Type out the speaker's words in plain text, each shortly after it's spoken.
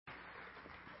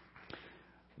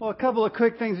Well, a couple of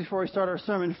quick things before we start our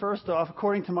sermon. First off,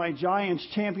 according to my Giants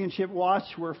championship watch,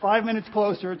 we're 5 minutes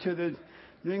closer to the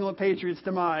New England Patriots'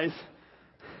 demise.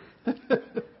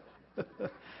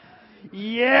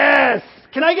 Yes!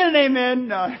 Can I get an amen?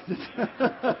 No.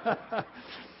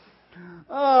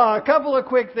 A couple of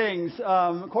quick things.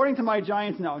 According to my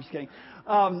Giants, no, I'm just kidding.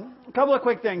 A couple of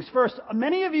quick things. First,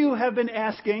 many of you have been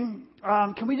asking,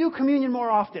 can we do communion more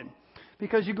often?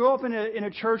 Because you grow up in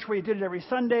a church where you did it every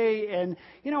Sunday, and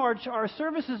you know our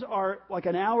services are like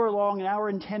an hour long, an hour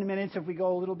and 10 minutes if we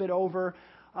go a little bit over,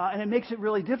 and it makes it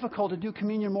really difficult to do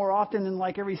communion more often than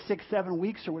like every 6-7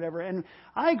 weeks or whatever. And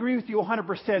I agree with you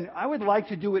 100%. I would like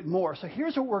to do it more. So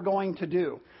here's what we're going to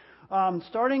do.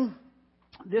 Starting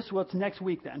it's next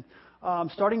week then.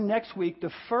 Starting next week, the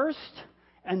first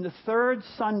and the third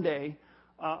Sunday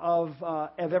of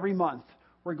every month,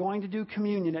 we're going to do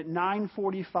communion at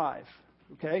 9:45.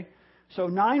 Okay, so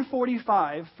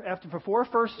 9:45 before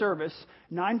first service,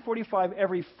 9:45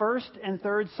 every first and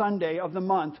third Sunday of the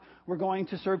month, we're going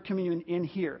to serve communion in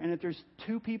here. And if there's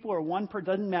 2 people or 1 per,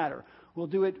 doesn't matter. We'll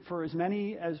do it for as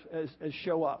many as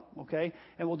show up. Okay,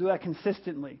 and we'll do that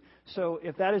consistently. So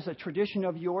if that is a tradition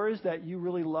of yours that you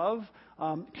really love,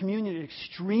 communion is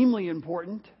extremely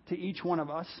important to each one of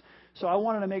us. So I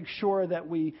wanted to make sure that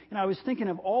I was thinking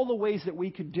of all the ways that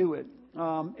we could do it.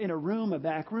 In a room, a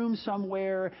back room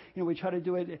somewhere. We try to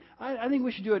do it. I think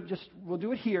we should do it we'll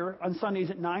do it here on Sundays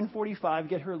at 9:45.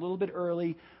 Get here a little bit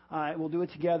early. We'll do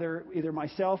it together. Either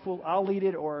I'll lead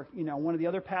it, or one of the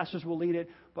other pastors will lead it.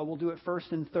 But we'll do it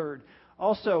first and third.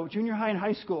 Also, junior high and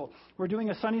high school. We're doing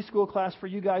a Sunday school class for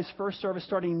you guys. First service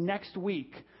starting next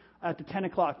week at the 10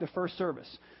 o'clock, the first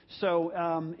service. So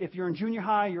if you're in junior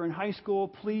high, you're in high school,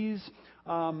 please.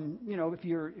 If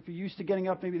you're used to getting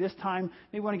up maybe this time,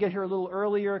 maybe want to get here a little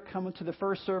earlier, come to the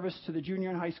first service to the junior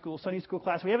and high school Sunday school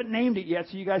class. We haven't named it yet,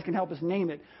 so you guys can help us name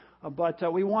it.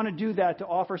 But we want to do that to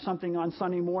offer something on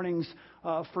Sunday mornings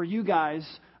for you guys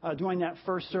during that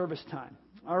first service time.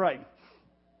 All right.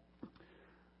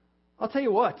 I'll tell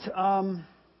you what.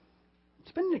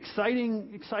 It's been an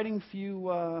exciting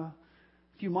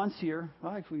few months here,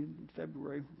 actually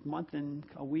February, month and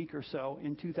a week or so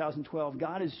in 2012.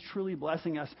 God is truly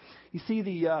blessing us. You see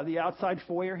the outside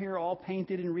foyer here, all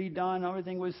painted and redone.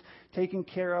 Everything was taken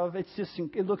care of. It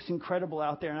looks incredible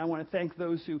out there, and I want to thank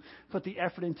those who put the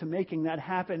effort into making that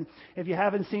happen. If you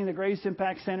haven't seen the Grace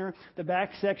Impact Center, the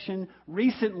back section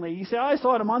recently, you say, I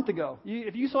saw it a month ago.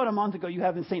 If you saw it a month ago, you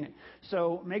haven't seen it.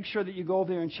 So make sure that you go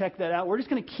over there and check that out. We're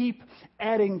just going to keep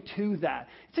adding to that.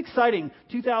 It's exciting.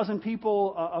 2,000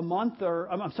 people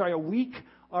a week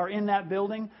are in that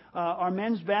building. Our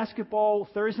men's basketball,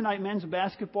 Thursday night men's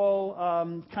basketball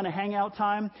kind of hangout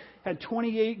time, had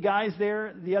 28 guys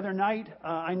there the other night.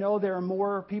 I know there are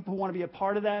more people who want to be a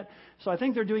part of that. So I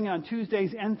think they're doing it on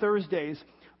Tuesdays and Thursdays.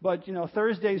 But,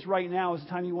 Thursdays right now is the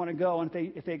time you want to go. And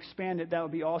if they expand it, that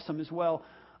would be awesome as well.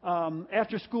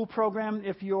 After school program,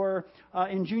 if you're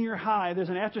in junior high, there's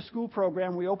an after school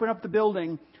program. We open up the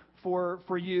building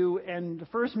for you, and the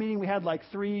first meeting we had like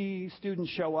 3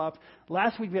 students show up.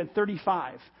 Last week we had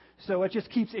 35, so it just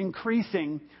keeps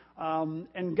increasing,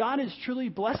 and God is truly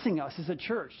blessing us as a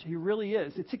church. He really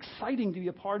is. It's exciting to be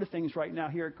a part of things right now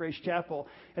here at Grace Chapel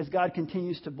as God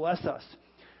continues to bless us.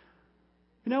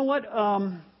 You know what?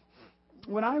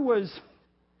 When I was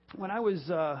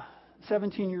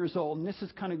 17 years old, and this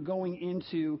is kind of going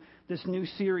into this new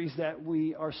series that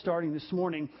we are starting this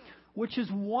morning, which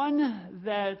is one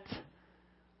that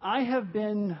I have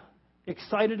been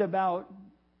excited about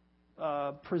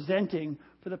presenting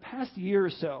for the past year or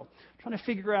so, trying to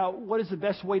figure out what is the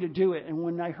best way to do it. And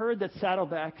when I heard that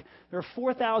Saddleback, there are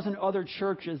 4,000 other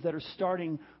churches that are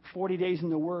starting 40 Days in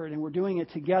the Word, and we're doing it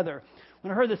together.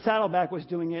 When I heard that Saddleback was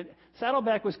doing it,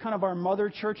 Saddleback was kind of our mother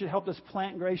church that helped us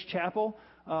plant Grace Chapel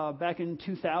back in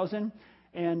 2000.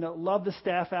 And love the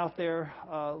staff out there,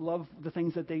 love the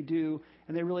things that they do,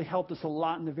 and they really helped us a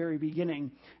lot in the very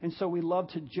beginning. And so we love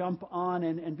to jump on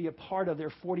and be a part of their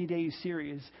 40 Days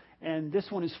series. And this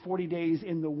one is 40 Days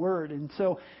in the Word. And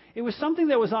so it was something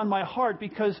that was on my heart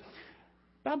because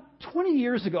about 20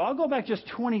 years ago, I'll go back just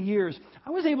 20 years,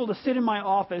 I was able to sit in my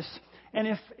office, and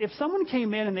if someone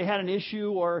came in and they had an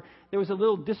issue or there was a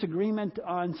little disagreement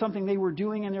on something they were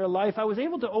doing in their life, I was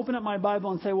able to open up my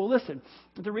Bible and say, well, listen,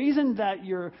 the reason that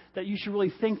you should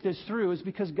really think this through is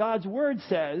because God's Word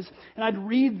says, and I'd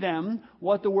read them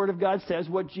what the Word of God says,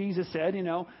 what Jesus said,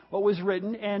 what was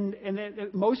written, and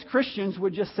most Christians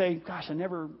would just say, gosh, I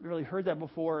never really heard that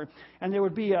before. And there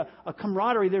would be a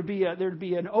camaraderie, there'd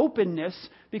be an openness,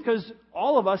 because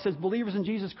all of us as believers in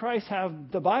Jesus Christ have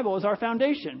the Bible as our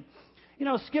foundation.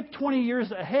 skip 20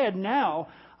 years ahead now.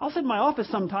 I'll sit in my office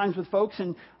sometimes with folks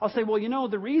and I'll say, well,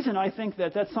 the reason I think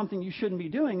that that's something you shouldn't be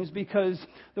doing is because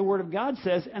the Word of God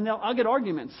says, and I'll get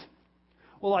arguments.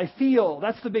 Well, I feel,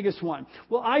 that's the biggest one.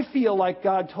 Well, I feel like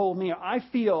God told me. I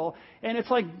feel, and it's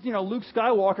like, Luke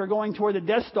Skywalker going toward the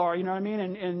Death Star, you know what I mean?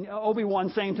 And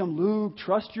Obi-Wan saying to him, Luke,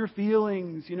 trust your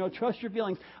feelings, trust your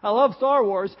feelings. I love Star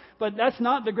Wars, but that's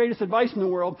not the greatest advice in the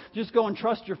world. Just go and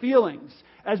trust your feelings.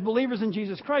 As believers in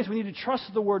Jesus Christ, we need to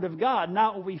trust the Word of God,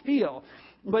 not what we feel.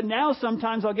 But now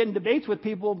sometimes I'll get in debates with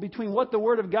people between what the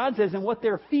Word of God says and what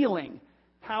they're feeling,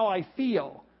 how I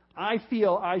feel. I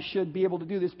feel I should be able to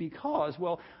do this because,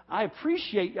 I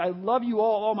love you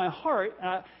all my heart,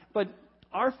 but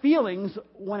our feelings,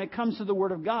 when it comes to the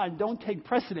Word of God, don't take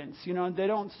precedence. They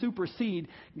don't supersede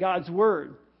God's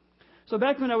Word. So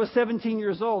back when I was 17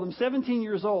 years old,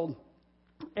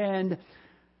 and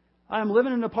I'm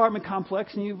living in an apartment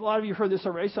complex, and a lot of you heard this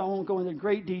already, so I won't go into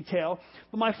great detail.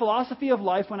 But my philosophy of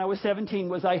life when I was 17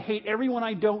 was I hate everyone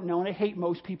I don't know, and I hate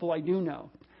most people I do know.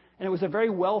 And it was a very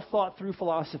well thought through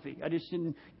philosophy. I just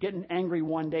didn't get angry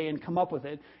one day and come up with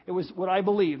it. It was what I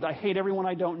believed. I hate everyone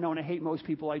I don't know, and I hate most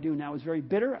people I do know. I was very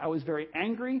bitter. I was very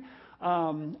angry.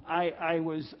 I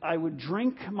would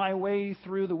drink my way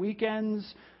through the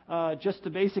weekends just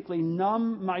to basically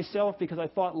numb myself because I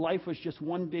thought life was just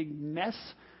one big mess.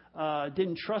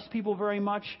 Didn't trust people very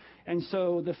much, and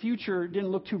so the future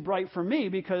didn't look too bright for me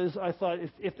because I thought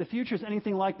if the future is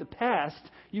anything like the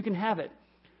past, you can have it.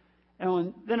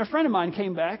 And then a friend of mine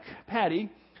came back,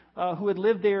 Patty, who had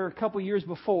lived there a couple years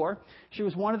before. She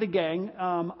was one of the gang.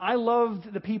 I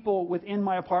loved the people within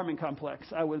my apartment complex.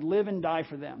 I would live and die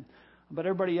for them, but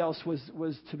everybody else was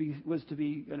to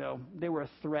be they were a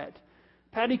threat.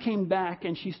 Patty came back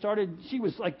and she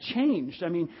was like changed. I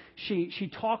mean,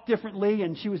 she talked differently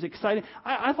and she was excited.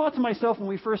 I thought to myself when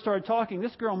we first started talking,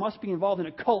 this girl must be involved in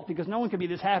a cult because no one can be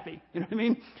this happy. You know what I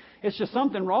mean? It's just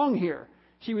something wrong here.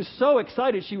 She was so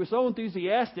excited. She was so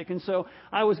enthusiastic. And so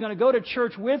I was going to go to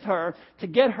church with her to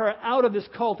get her out of this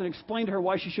cult and explain to her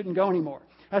why she shouldn't go anymore.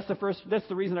 That's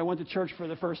the reason I went to church for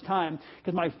the first time,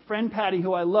 because my friend Patty,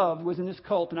 who I loved, was in this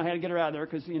cult, and I had to get her out of there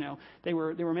because, they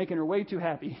were making her way too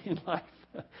happy in life.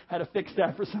 Had to fix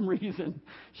that for some reason.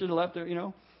 Should have left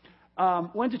her,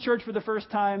 Went to church for the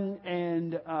first time,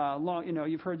 and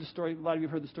you've heard the story. A lot of you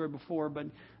have heard the story before, but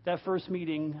that first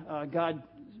meeting, God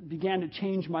began to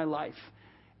change my life.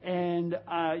 And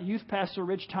youth pastor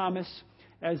Rich Thomas,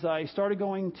 as I started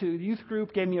going to the youth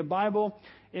group, gave me a Bible.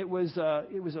 It was a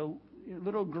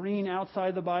little green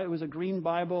outside the Bible. It was a green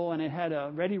Bible, and it had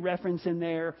a ready reference in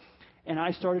there. And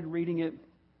I started reading it.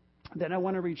 Then I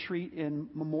went on a retreat in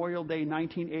Memorial Day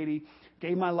 1980,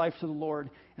 gave my life to the Lord,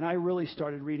 and I really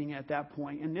started reading at that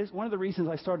point. And one of the reasons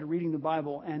I started reading the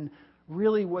Bible and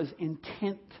really was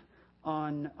intent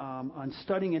on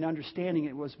studying and understanding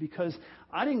it was because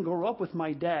I didn't grow up with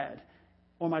my dad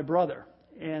or my brother.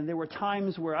 And there were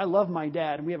times where I love my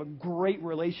dad, and we have a great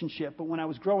relationship. But when I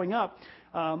was growing up,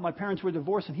 my parents were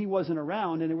divorced, and he wasn't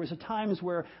around. And there was times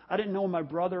where I didn't know my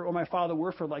brother or my father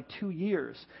were for like 2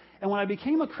 years. And when I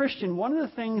became a Christian, one of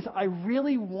the things I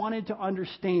really wanted to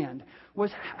understand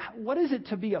was what is it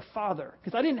to be a father?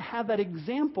 Because I didn't have that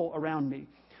example around me.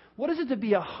 What is it to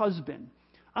be a husband?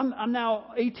 I'm now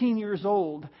 18 years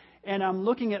old, and I'm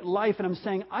looking at life, and I'm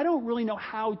saying, I don't really know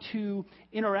how to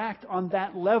interact on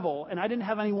that level, and I didn't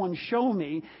have anyone show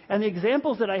me. And the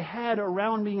examples that I had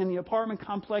around me in the apartment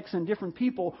complex and different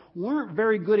people weren't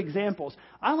very good examples.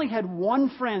 I only had one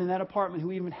friend in that apartment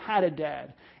who even had a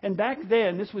dad. And back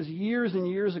then, this was years and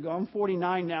years ago. I'm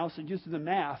 49 now, so just do the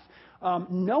math.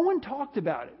 No one talked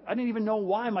about it. I didn't even know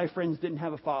why my friends didn't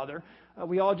have a father.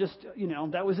 We all just,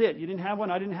 that was it. You didn't have one,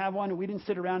 I didn't have one, and we didn't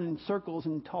sit around in circles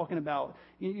and talking about,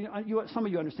 some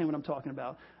of you understand what I'm talking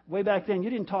about. Way back then, you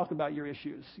didn't talk about your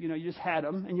issues. You just had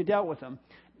them, and you dealt with them.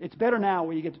 It's better now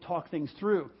where you get to talk things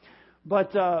through.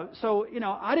 But,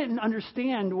 I didn't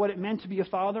understand what it meant to be a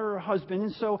father or a husband.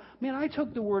 And so, I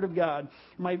took the Word of God.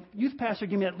 My youth pastor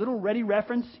gave me that little ready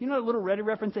reference. You know that little ready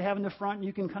reference they have in the front? And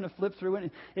you can kind of flip through it.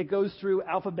 And it goes through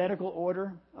alphabetical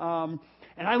order.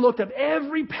 And I looked up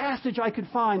every passage I could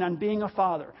find on being a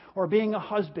father or being a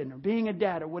husband or being a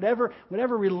dad or whatever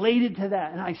related to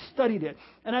that. And I studied it.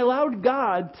 And I allowed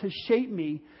God to shape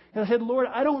me. And I said, Lord,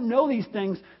 I don't know these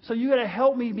things, so you got to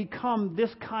help me become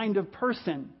this kind of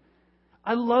person.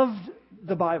 I loved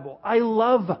the Bible. I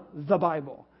love the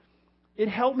Bible. It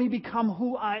helped me become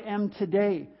who I am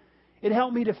today. It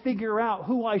helped me to figure out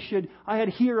who I had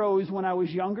heroes when I was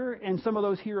younger, and some of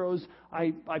those heroes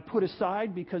I put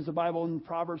aside because the Bible in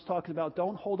Proverbs talks about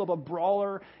don't hold up a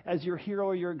brawler as your hero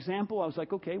or your example. I was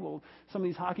like, okay, well, some of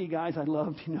these hockey guys I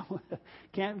loved,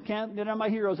 they're not my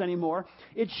heroes anymore.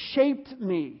 It shaped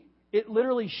me. It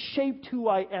literally shaped who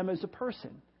I am as a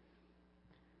person.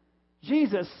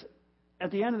 Jesus, at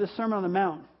the end of the Sermon on the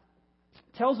Mount,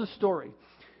 tells a story.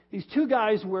 These two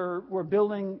guys were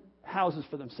building houses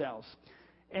for themselves.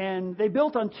 And they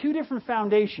built on two different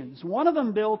foundations. One of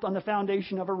them built on the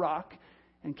foundation of a rock.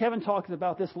 And Kevin talked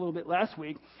about this a little bit last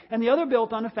week. And the other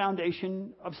built on a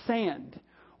foundation of sand.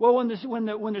 Well, when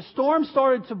the storm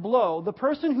started to blow, the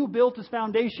person who built his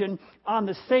foundation on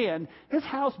the sand, his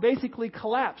house basically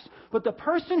collapsed. But the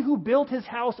person who built his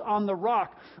house on the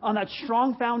rock, on that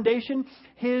strong foundation,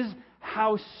 his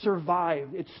house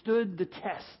survived. It stood the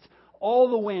test. All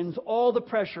the winds, all the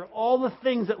pressure, all the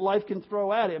things that life can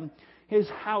throw at him, his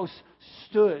house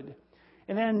stood.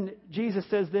 And then Jesus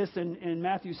says this in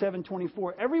Matthew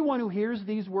 7:24. Everyone who hears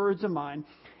these words of mine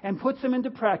and puts them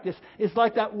into practice is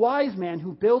like that wise man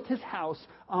who built his house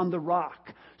on the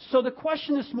rock. So the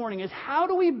question this morning is, how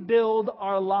do we build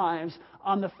our lives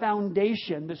on the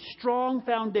foundation, the strong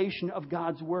foundation of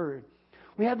God's Word?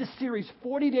 We have this series,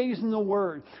 40 Days in the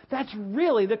Word. That's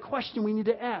really the question we need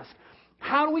to ask.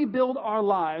 How do we build our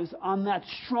lives on that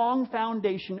strong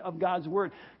foundation of God's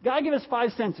Word? God gave us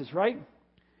 5 senses, right?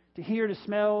 To hear, to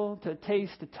smell, to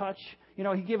taste, to touch.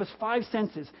 He gave us 5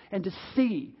 senses, and to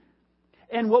see.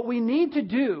 And what we need to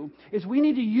do is we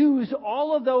need to use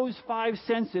all of those 5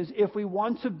 senses if we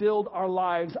want to build our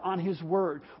lives on His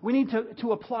Word. We need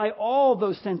to apply all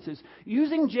those senses.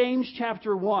 Using James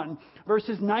chapter 1,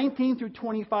 verses 19 through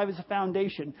 25 as a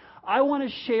foundation, I want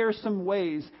to share some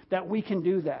ways that we can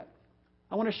do that.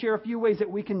 I want to share a few ways that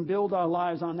we can build our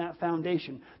lives on that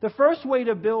foundation. The first way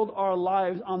to build our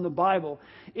lives on the Bible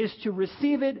is to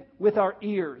receive it with our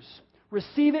ears.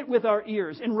 Receive it with our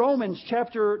ears. In Romans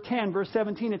chapter 10, verse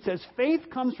 17, it says, faith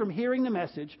comes from hearing the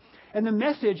message, and the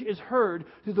message is heard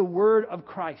through the word of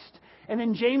Christ. And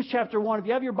in James chapter 1, if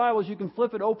you have your Bibles, you can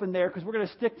flip it open there, because we're going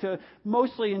to stick to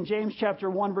mostly in James chapter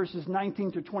 1, verses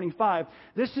 19 through 25.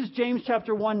 This is James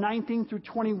chapter 1, 19 through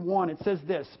 21. It says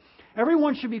this.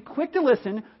 Everyone should be quick to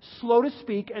listen, slow to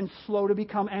speak, and slow to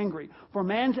become angry. For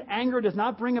man's anger does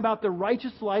not bring about the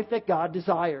righteous life that God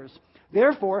desires.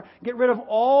 Therefore, get rid of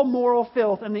all moral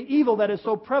filth and the evil that is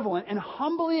so prevalent, and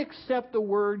humbly accept the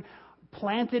word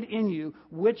planted in you,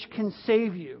 which can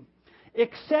save you.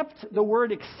 The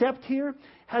word accept here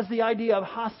has the idea of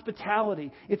hospitality.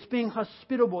 It's being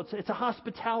hospitable. It's a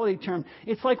hospitality term.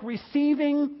 It's like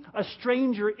receiving a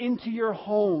stranger into your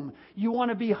home. You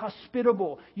want to be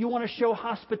hospitable. You want to show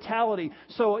hospitality.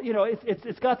 So,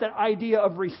 it's got that idea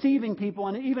of receiving people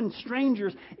and even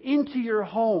strangers into your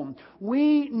home.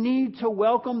 We need to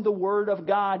welcome the Word of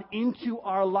God into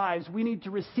our lives. We need to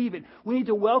receive it. We need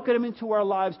to welcome it into our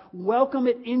lives, welcome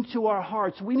it into our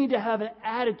hearts. We need to have an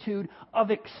attitude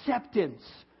of acceptance.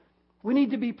 We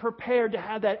need to be prepared to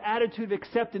have that attitude of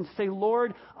acceptance. Say,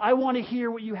 Lord, I want to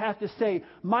hear what you have to say.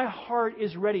 My heart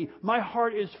is ready. My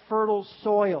heart is fertile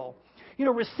soil.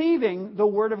 Receiving the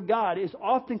Word of God is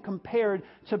often compared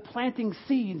to planting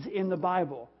seeds in the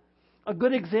Bible. A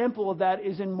good example of that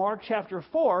is in Mark chapter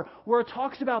 4, where it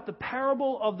talks about the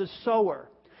parable of the sower.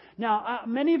 Now,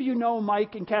 many of you know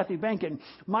Mike and Kathy Benkin.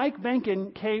 Mike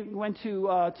Benkin went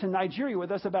to Nigeria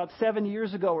with us about 7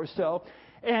 years ago or so.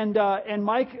 And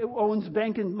Mike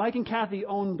and Kathy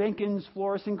own Benkin's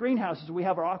Florists and Greenhouses. We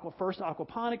have our first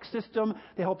aquaponics system.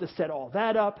 They helped us set all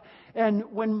that up. And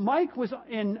when Mike was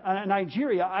in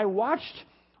Nigeria, I watched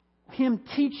him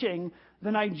teaching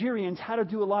the Nigerians how to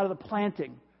do a lot of the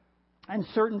planting. And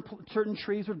certain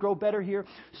trees would grow better here.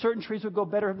 Certain trees would go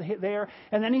better there.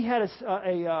 And then he had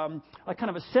a kind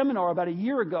of a seminar about a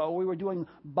year ago. We were doing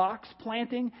box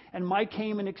planting. And Mike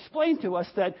came and explained to us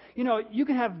that, you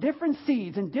can have different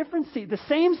seeds. And the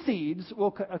same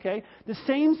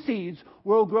seeds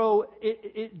will grow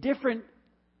at different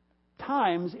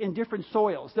times in different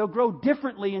soils. They'll grow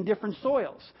differently in different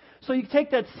soils. So you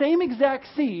take that same exact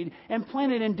seed and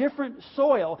plant it in different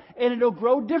soil, and it'll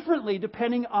grow differently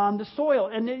depending on the soil.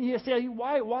 And then you say,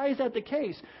 why is that the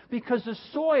case? Because the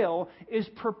soil is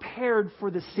prepared for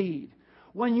the seed.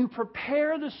 When you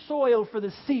prepare the soil for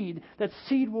the seed, that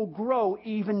seed will grow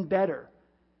even better.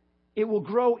 It will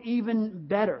grow even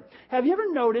better. Have you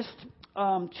ever noticed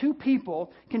 2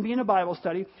 people can be in a Bible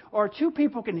study, or 2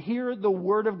 people can hear the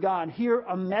Word of God, hear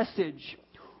a message.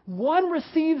 One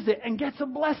receives it and gets a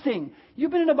blessing.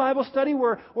 You've been in a Bible study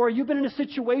or you've been in a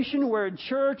situation where in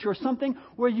church or something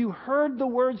where you heard the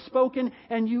word spoken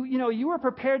and you were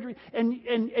prepared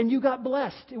and you got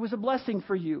blessed. It was a blessing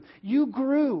for you. You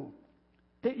grew.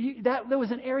 There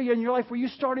was an area in your life where you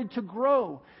started to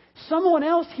grow. Someone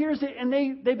else hears it and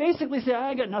they basically say,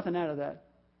 I got nothing out of that.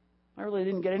 I really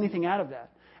didn't get anything out of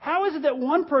that. How is it that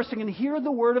one person can hear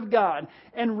the Word of God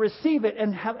and receive it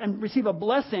and receive a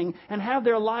blessing and have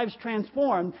their lives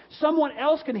transformed? Someone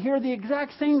else can hear the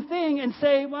exact same thing and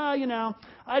say, well,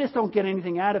 I just don't get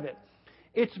anything out of it.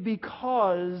 It's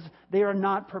because they are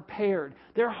not prepared.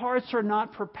 Their hearts are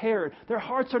not prepared. Their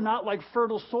hearts are not like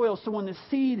fertile soil. So when the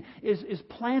seed is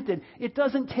planted, it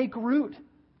doesn't take root.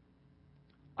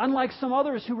 Unlike some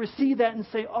others who receive that and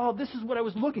say, oh, this is what I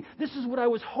was this is what I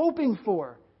was hoping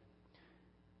for.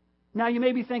 Now you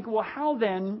may be thinking, well, how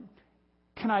then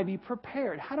can I be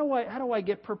prepared? How do I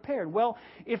get prepared? Well,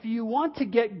 if you want to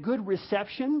get good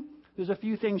reception, there's a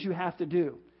few things you have to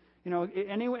do.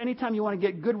 Anytime you want to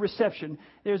get good reception,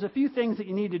 there's a few things that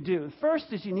you need to do. First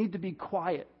is you need to be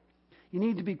quiet. You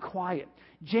need to be quiet.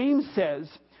 James says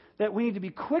that we need to be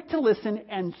quick to listen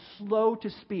and slow to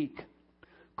speak.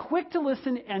 Quick to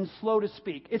listen and slow to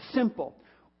speak. It's simple.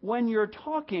 When you're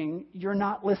talking, you're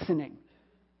not listening.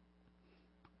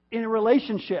 In a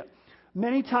relationship,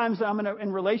 many times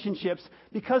in relationships,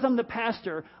 because I'm the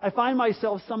pastor, I find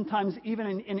myself sometimes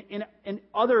even in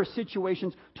other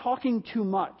situations talking too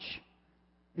much.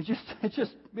 It's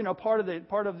just part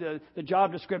of the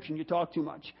job description. You talk too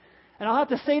much. And I'll have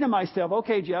to say to myself,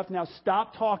 okay, Jeff, now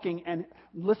stop talking and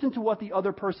listen to what the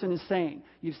other person is saying.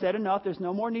 You've said enough. There's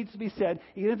no more needs to be said.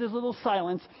 Even if there's a little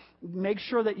silence, make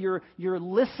sure that you're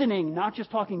listening, not just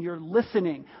talking, you're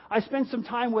listening. I spent some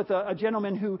time with a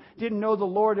gentleman who didn't know the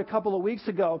Lord a couple of weeks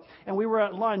ago, and we were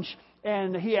at lunch,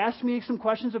 and he asked me some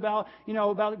questions about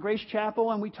Grace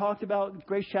Chapel, and we talked about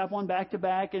Grace Chapel and back to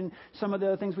back, and some of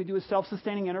the things we do as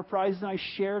self-sustaining enterprises, and I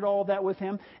shared all that with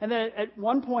him. And then at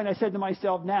one point I said to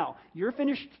myself, now, you're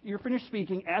finished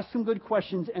speaking, ask some good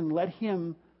questions, and let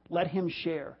him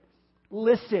share.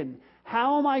 Listen.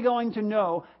 How am I going to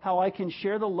know how I can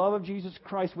share the love of Jesus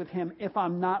Christ with him if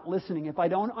I'm not listening, if I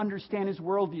don't understand his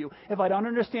worldview, if I don't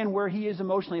understand where he is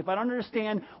emotionally, if I don't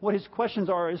understand what his questions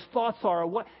are, his thoughts are,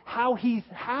 how he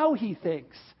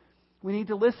thinks? We need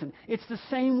to listen. It's the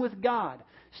same with God.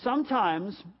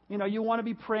 Sometimes, you want to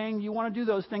be praying, you want to do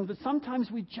those things, but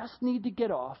sometimes we just need to get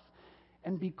off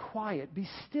and be quiet, be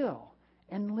still,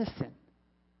 and listen.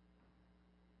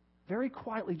 Very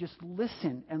quietly, just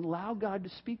listen and allow God to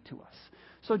speak to us.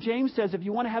 So James says if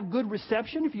you want to have good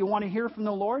reception, if you want to hear from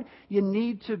the Lord, you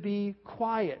need to be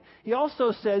quiet. He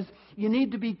also says you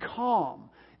need to be calm.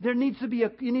 You need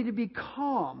to be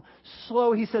calm.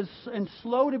 Slow, he says, and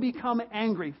slow to become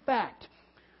angry. Fact,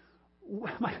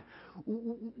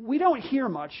 we don't hear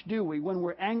much, do we, when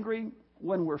we're angry,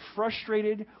 when we're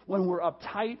frustrated, when we're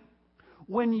uptight.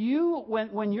 When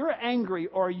you're angry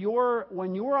or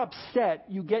when you're upset,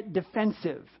 you get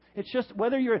defensive. It's just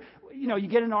whether you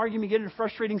get in an argument, you get in a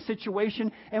frustrating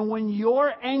situation, and when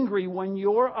you're angry, when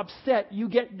you're upset, you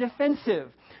get defensive.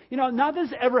 Not that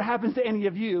this ever happens to any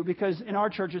of you, because in our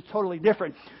church it's totally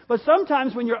different. But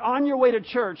sometimes when you're on your way to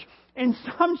church, in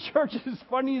some churches, as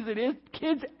funny as it is,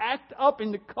 kids act up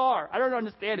in the car. I don't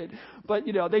understand it, but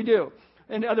they do.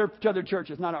 And other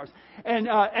churches, not ours.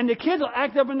 And the kids will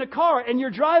act up in the car, and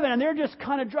you're driving, and they're just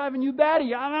kind of driving you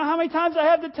batty. I don't know how many times I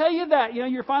have to tell you that.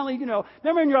 You're finally, remember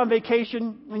when you're on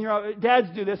vacation, dads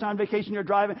do this on vacation, you're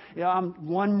driving,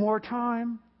 one more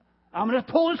time. I'm going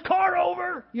to pull his car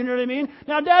over. You know what I mean?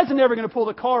 Now, dads are never going to pull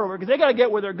the car over because they got to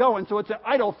get where they're going. So it's an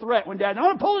idle threat when dads, I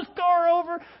want to pull his car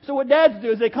over. So what dads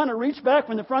do is they kind of reach back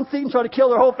from the front seat and try to kill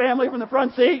their whole family from the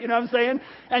front seat. You know what I'm saying?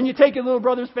 And you take your little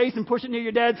brother's face and push it near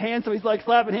your dad's hand so he's like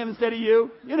slapping him instead of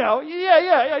you. Yeah,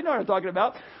 I know what I'm talking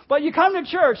about. But you come to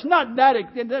church, not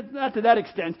to that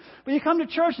extent, but you come to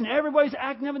church and everybody's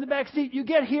acting up in the back seat. You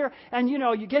get here and,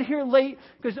 you get here late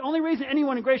because the only reason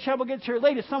anyone in Grace Chapel gets here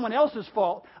late is someone else's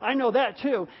fault. I know that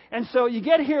too. And so you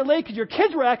get here late because your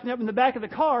kids were acting up in the back of the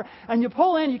car and you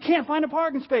pull in, you can't find a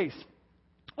parking space.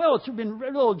 Well, it's been a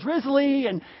little drizzly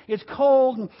and it's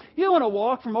cold and you don't want to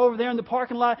walk from over there in the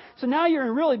parking lot. So now you're in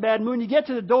a really bad mood and you get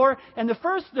to the door and the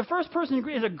first person you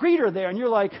greet is a greeter there and you're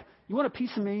like, you want a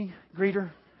piece of me,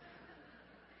 greeter?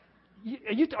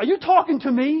 Are you talking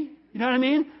to me? You know what I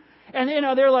mean? And,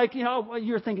 they're like,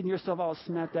 you're thinking to yourself, I'll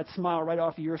smack that smile right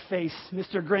off of your face,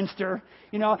 Mr. Grinster.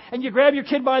 And you grab your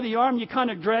kid by the arm, you kind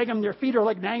of drag them. Their feet are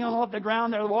like dangling off the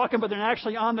ground. They're walking, but they're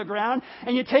actually on the ground.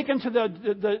 And you take them to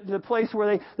the place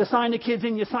where they sign the kids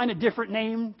in. You sign a different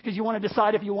name because you want to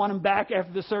decide if you want them back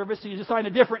after the service. So you just sign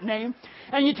a different name.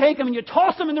 And you take them and you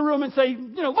toss them in the room and say,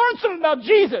 learn something about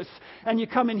Jesus. And you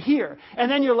come in here.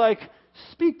 And then you're like,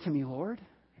 speak to me, Lord.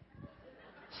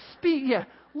 Speak, yeah.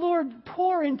 Lord,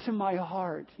 pour into my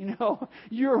heart,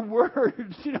 your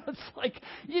words. It's like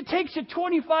it takes you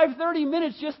 25, 30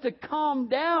 minutes just to calm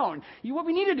down. What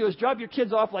we need to do is drop your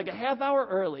kids off like a half hour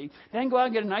early, then go out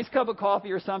and get a nice cup of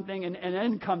coffee or something and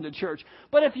then come to church.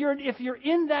 But if you're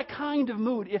in that kind of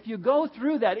mood, if you go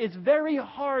through that, it's very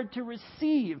hard to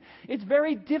receive. It's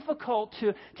very difficult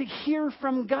to hear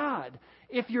from God.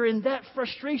 If you're in that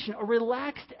frustration, a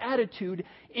relaxed attitude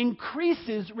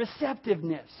increases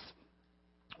receptiveness.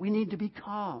 We need to be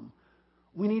calm.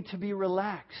 We need to be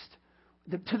relaxed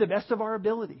to the best of our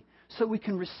ability so we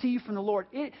can receive from the Lord.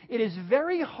 It is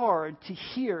very hard to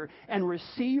hear and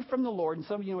receive from the Lord, and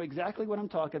some of you know exactly what I'm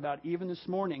talking about, even this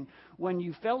morning, when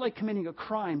you felt like committing a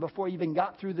crime before you even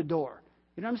got through the door.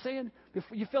 You know what I'm saying?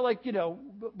 You feel like,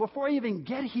 before you even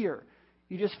get here,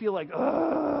 you just feel like,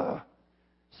 ugh.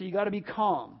 So you got to be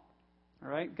calm. All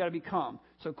right? You've got to be calm.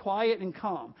 So quiet and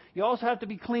calm. You also have to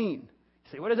be clean.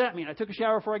 Say, what does that mean? I took a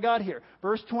shower before I got here.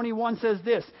 Verse 21 says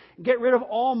this, get rid of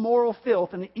all moral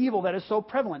filth and the evil that is so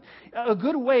prevalent. A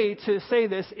good way to say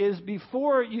this is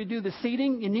before you do the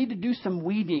seating, you need to do some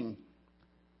weeding.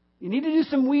 You need to do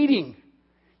some weeding.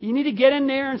 You need to get in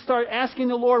there and start asking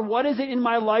the Lord, what is it in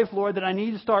my life, Lord, that I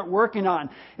need to start working on?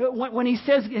 When he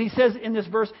says in this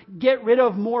verse, get rid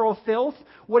of moral filth,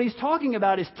 what he's talking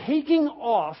about is taking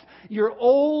off your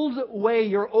old way,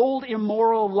 your old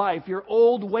immoral life, your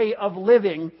old way of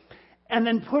living, and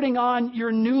then putting on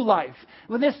your new life.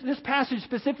 Well, this passage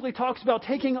specifically talks about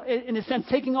taking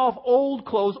off old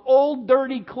clothes, old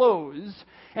dirty clothes,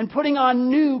 and putting on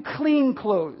new clean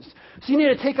clothes. So you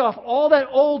need to take off all that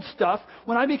old stuff.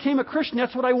 When I became a Christian,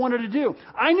 that's what I wanted to do.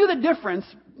 I knew the difference.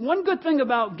 One good thing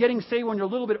about getting saved when you're a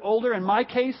little bit older, in my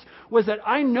case, was that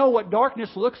I know what darkness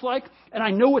looks like, and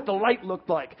I know what the light looked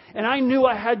like. And I knew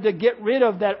I had to get rid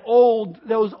of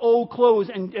those old clothes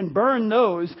and burn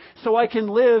those so I can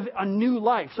live a new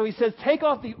life. So he says, take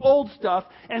off the old stuff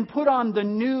and put on the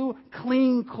new,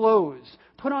 clean clothes.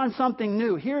 Put on something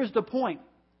new. Here's the point.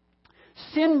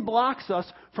 Sin blocks us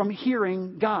from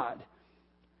hearing God.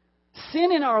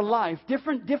 Sin in our life,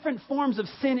 different forms of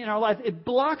sin in our life, it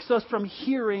blocks us from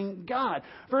hearing God.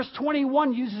 Verse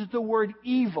 21 uses the word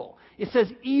evil. It says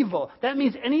evil. That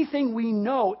means anything we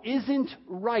know isn't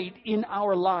right in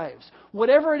our lives.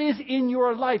 Whatever it is in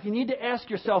your life, you need to ask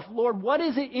yourself, Lord, what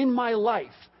is it in my life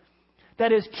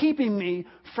that is keeping me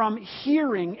from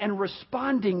hearing and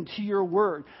responding to your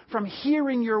word, from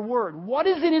hearing your word? What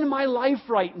is it in my life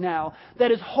right now that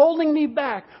is holding me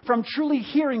back from truly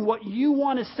hearing what you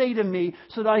want to say to me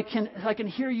so that I can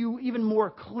hear you even more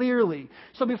clearly?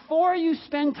 So before you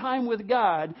spend time with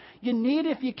God, you need,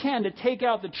 if you can, to take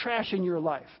out the trash in your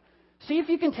life. See if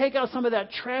you can take out some of that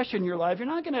trash in your life. You're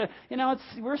not going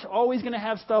to, we're always going to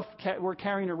have stuff we're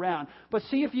carrying around. But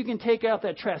see if you can take out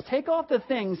that trash. Take off the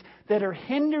things that are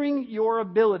hindering your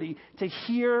ability to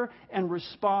hear and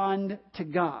respond to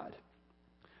God.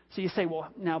 So you say, well,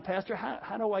 now, Pastor,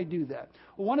 how do I do that?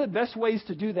 Well, one of the best ways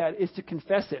to do that is to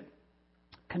confess it.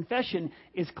 Confession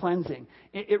is cleansing.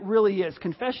 It really is.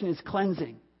 Confession is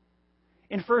cleansing.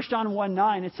 In 1 John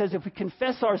 1:9, it says, if we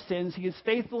confess our sins, He is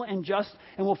faithful and just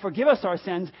and will forgive us our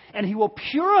sins, and He will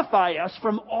purify us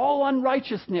from all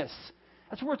unrighteousness.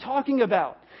 That's what we're talking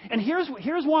about. And here's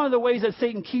one of the ways that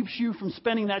Satan keeps you from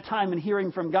spending that time and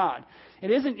hearing from God.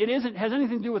 It has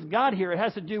anything to do with God here. It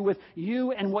has to do with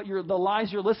you and the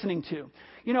lies you're listening to.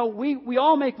 We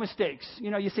all make mistakes.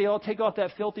 You say, oh, take off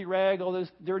that filthy rag, all those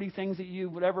dirty things that you,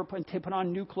 whatever, put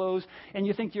on new clothes. And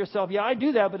you think to yourself, yeah, I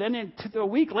do that. But then a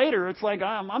week later, it's like,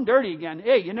 I'm dirty again.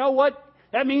 Hey, you know what?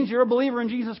 That means you're a believer in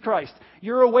Jesus Christ.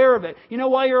 You're aware of it. You know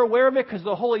why you're aware of it? Because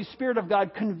the Holy Spirit of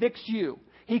God convicts you.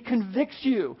 He convicts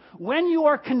you. When you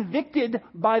are convicted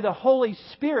by the Holy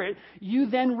Spirit, you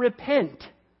then repent.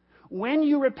 When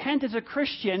you repent as a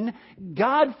Christian,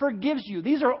 God forgives you.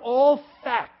 These are all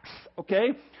facts,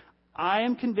 okay? I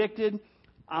am convicted.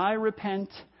 I repent.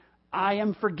 I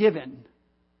am forgiven.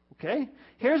 Okay?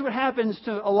 Here's what happens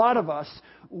to a lot of us.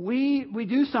 We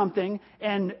do something,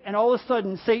 and all of a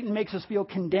sudden, Satan makes us feel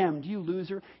condemned. You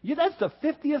loser. That's the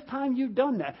 50th time you've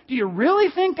done that. Do you really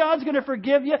think God's going to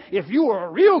forgive you? If you were a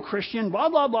real Christian, blah,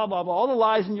 blah, blah, blah, blah, all the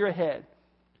lies in your head.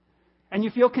 And you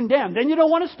feel condemned. Then you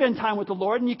don't want to spend time with the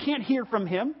Lord, and you can't hear from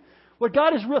Him. What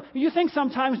God is real. You think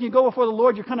sometimes when you go before the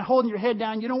Lord, you're kind of holding your head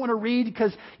down. You don't want to read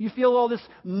because you feel all this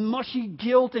mushy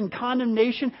guilt and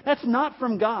condemnation. That's not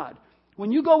from God.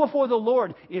 When you go before the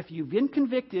Lord, if you've been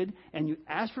convicted and you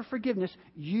ask for forgiveness,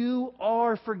 you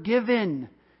are forgiven.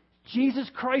 Jesus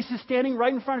Christ is standing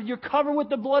right in front of you. You're covered with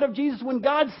the blood of Jesus. When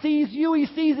God sees you, He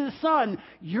sees His Son.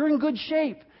 You're in good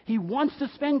shape. He wants to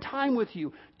spend time with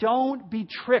you. Don't be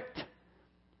tricked.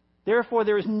 Therefore,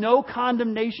 there is no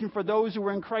condemnation for those who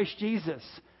are in Christ Jesus.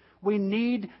 We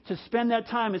need to spend that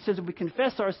time. It says if we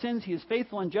confess our sins, He is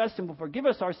faithful and just and will forgive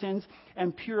us our sins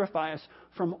and purify us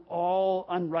from all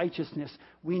unrighteousness.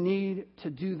 We need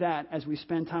to do that as we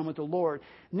spend time with the Lord.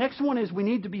 Next one is we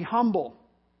need to be humble.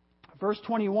 Verse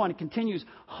 21, it continues,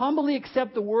 humbly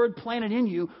accept the word planted in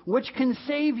you, which can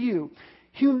save you.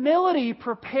 Humility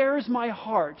prepares my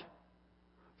heart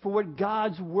for what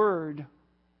God's word,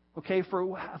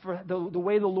 for the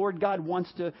way the Lord God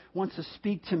wants to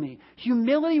speak to me.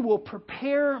 Humility will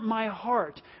prepare my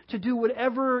heart to do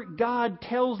whatever God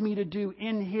tells me to do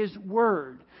in His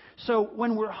word. So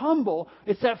when we're humble,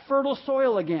 it's that fertile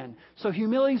soil again. So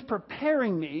humility is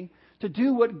preparing me to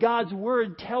do what God's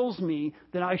word tells me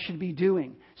that I should be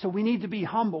doing. So we need to be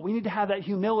humble. We need to have that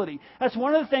humility. That's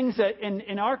one of the things that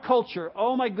in our culture,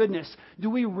 oh my goodness, do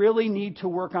we really need to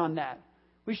work on that?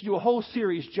 We should do a whole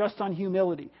series just on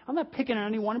humility. I'm not picking on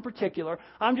anyone in particular.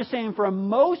 I'm just saying for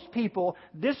most people,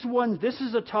 this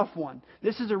is a tough one.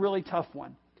 This is a really tough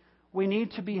one. We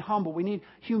need to be humble. We need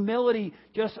humility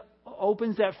just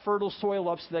opens that fertile soil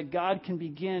up so that God can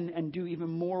begin and do even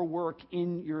more work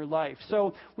in your life.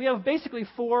 So we have basically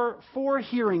four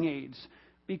hearing aids.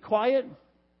 Be quiet,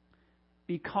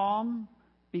 be calm,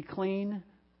 be clean,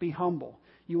 be humble.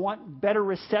 You want better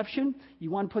reception? You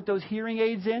want to put those hearing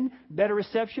aids in? Better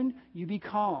reception? You be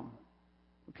calm.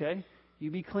 Okay?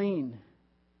 You be clean.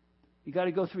 You got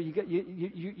to go through.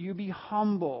 You be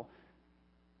humble.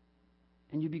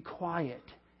 And you be quiet.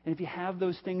 And if you have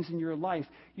those things in your life,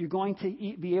 you're going to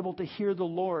be able to hear the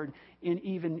Lord in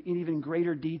even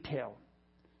greater detail.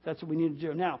 That's what we need to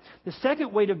do. Now, the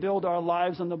second way to build our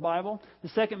lives on the Bible, the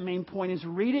second main point is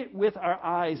read it with our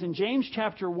eyes. In James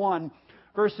chapter 1,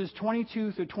 verses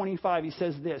 22 through 25, he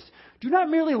says this, do not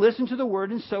merely listen to the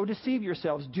word and so deceive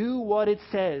yourselves. Do what it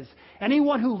says.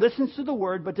 Anyone who listens to the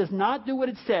word but does not do what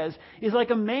it says is like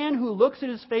a man who looks at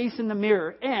his face in the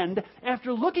mirror and,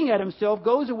 after looking at himself,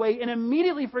 goes away and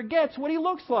immediately forgets what he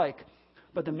looks like.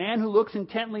 But the man who looks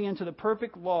intently into the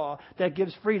perfect law that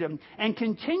gives freedom and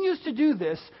continues to do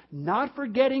this, not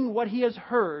forgetting what he has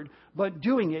heard, but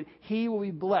doing it, he will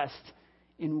be blessed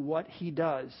in what he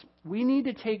does. We need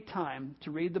to take time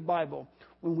to read the Bible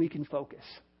when we can focus.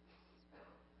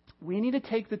 We need to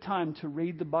take the time to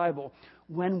read the Bible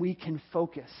when we can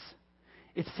focus.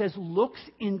 It says looks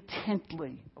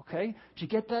intently. Okay? Did you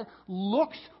get that?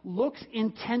 Looks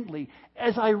intently.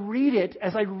 As I read it,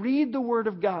 as I read the Word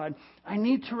of God, I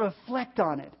need to reflect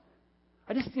on it.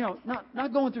 I just,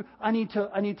 not going through. I need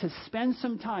to spend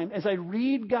some time as I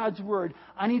read God's Word.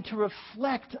 I need to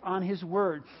reflect on His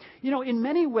Word. In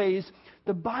many ways,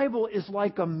 the Bible is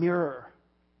like a mirror.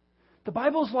 The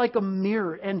Bible is like a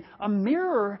mirror, and a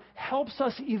mirror helps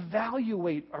us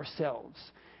evaluate ourselves.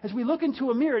 As we look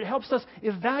into a mirror, it helps us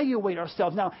evaluate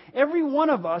ourselves. Now, every one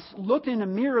of us looked in a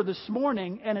mirror this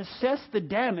morning and assessed the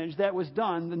damage that was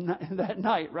done that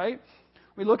night, right?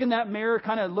 We look in that mirror,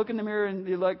 kind of look in the mirror, and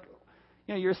you're like,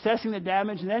 you're assessing the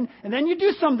damage, and then you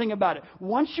do something about it.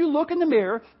 Once you look in the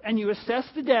mirror and you assess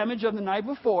the damage of the night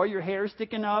before, your hair is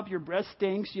sticking up, your breath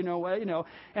stinks,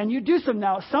 and you do some.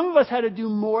 Now, some of us had to do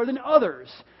more than others.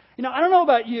 I don't know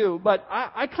about you, but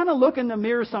I kind of look in the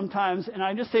mirror sometimes, and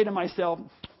I just say to myself,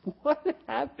 what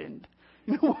happened?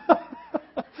 What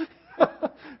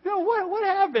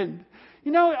happened?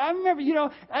 I remember,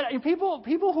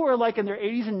 people who are like in their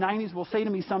 80s and 90s will say to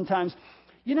me sometimes,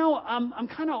 I'm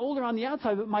kind of older on the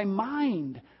outside, but my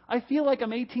mind, I feel like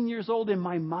I'm 18 years old in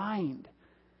my mind.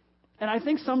 And I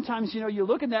think sometimes, you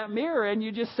look in that mirror and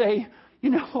you just say,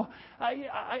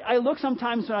 I look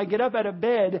sometimes when I get up out of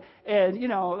bed and,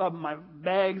 my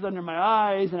bag's under my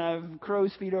eyes and I have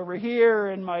crow's feet over here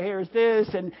and my hair is this.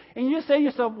 And you just say to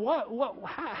yourself,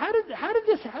 how did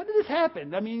this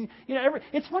happen? I mean,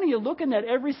 it's funny, you look in that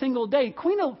every single day.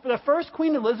 The first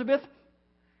Queen Elizabeth,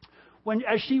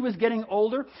 as she was getting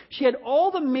older, she had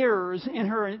all the mirrors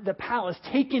in the palace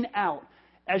taken out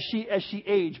as she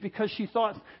aged because she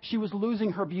thought she was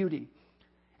losing her beauty.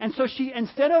 And so she,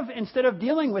 instead of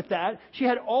dealing with that, she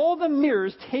had all the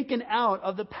mirrors taken out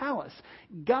of the palace.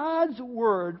 God's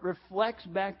Word reflects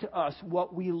back to us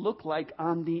what we look like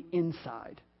on the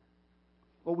inside.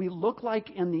 What we look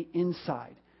like in the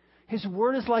inside. His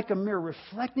Word is like a mirror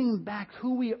reflecting back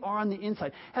who we are on the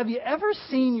inside. Have you ever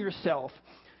seen yourself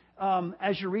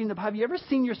as you're reading the Bible? Have you ever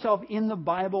seen yourself in the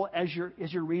Bible as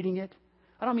you're reading it?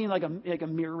 I don't mean like a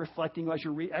mirror reflecting as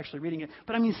you're actually reading it,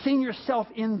 but I mean seeing yourself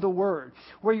in the Word,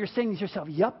 where you're saying to yourself,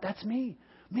 "Yep, that's me.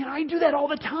 Man, I do that all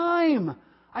the time.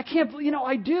 I can't,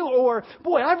 I do." Or,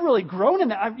 "Boy, I've really grown in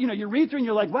that." You read through and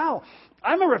you're like, "Wow,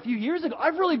 I remember a few years ago,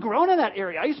 I've really grown in that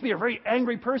area. I used to be a very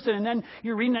angry person." And then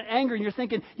you're reading that anger and you're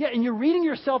thinking, and you're reading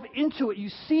yourself into it. You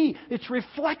see it's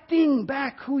reflecting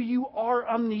back who you are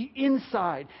on the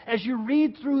inside as you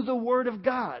read through the Word of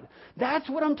God. That's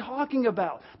what I'm talking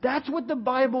about. That's what the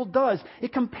Bible does.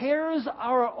 It compares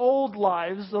our old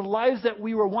lives, the lives that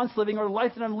we were once living, or the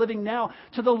life that I'm living now,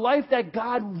 to the life that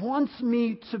God wants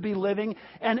me to be living,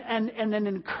 and then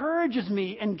encourages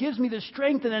me and gives me the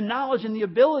strength and the knowledge and the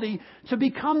ability to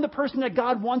become the person that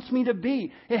God wants me to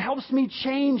be. It helps me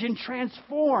change and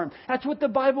transform. That's what the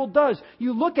Bible does.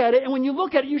 You look at it, and when you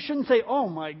look at it, you shouldn't say, "Oh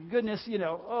my goodness,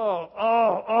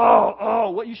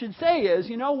 What you should say is,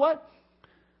 "You know what?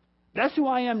 That's who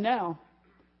I am now.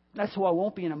 That's who I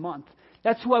won't be in a month.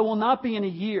 That's who I will not be in a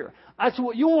year. That's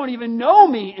what you won't even know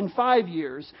me in 5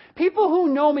 years." People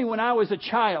who know me when I was a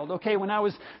child, when I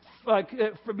was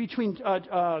between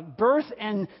birth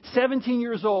and 17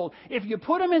 years old, if you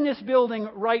put them in this building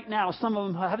right now, some of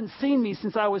them haven't seen me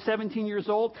since I was 17 years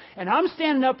old, and I'm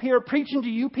standing up here preaching to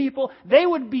you people, they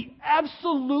would be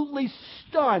absolutely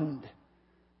stunned.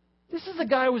 This is a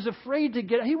guy who was afraid to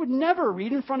he would never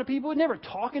read in front of people, would never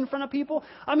talk in front of people.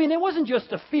 I mean, it wasn't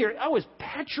just a fear. I was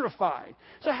petrified.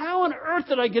 So how on earth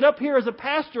did I get up here as a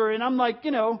pastor and I'm like,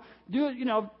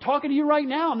 talking to you right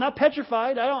now? I'm not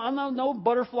petrified. I'm not no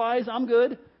butterflies. I'm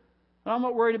good. I'm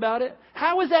not worried about it.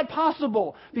 How is that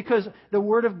possible? Because the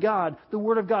Word of God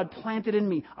planted in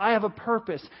me. I have a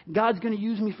purpose. God's going to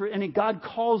use me and God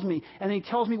calls me, and He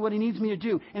tells me what He needs me to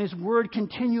do. And His Word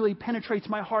continually penetrates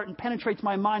my heart and penetrates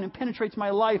my mind and penetrates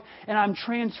my life, and I'm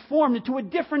transformed into a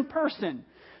different person.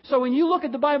 So when you look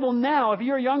at the Bible now, if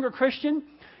you're a younger Christian,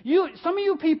 some of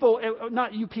you people,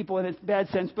 not you people in a bad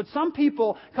sense, but some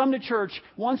people come to church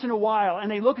once in a while,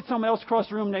 and they look at someone else across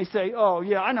the room, and they say, "Oh,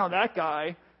 yeah, I know that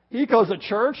guy. He goes to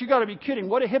church. You got to be kidding.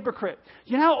 What a hypocrite."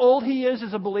 Do you know how old he is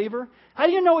as a believer? How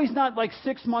do you know he's not like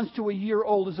 6 months to a year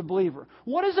old as a believer?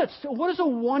 What does a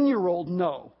 1-year-old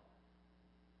know?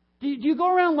 Do you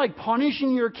go around like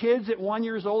punishing your kids at 1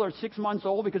 year old or 6 months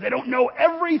old because they don't know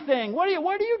everything? What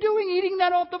are you doing eating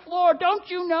that off the floor? Don't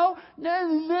you know?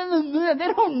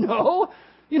 They don't know.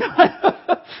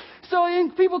 So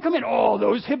people come in, "Oh,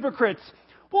 those hypocrites."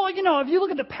 Well, if you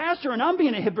look at the pastor and I'm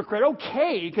being a hypocrite,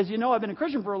 okay, because I've been a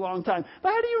Christian for a long time.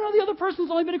 But how do you know the other person's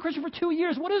only been a Christian for 2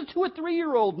 years? What does a 2 or 3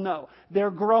 year old know?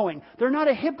 They're growing. They're not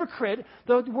a hypocrite.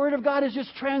 The Word of God is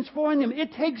just transforming them.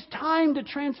 It takes time to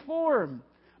transform.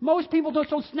 Most people just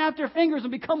don't snap their fingers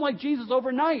and become like Jesus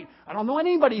overnight. I don't know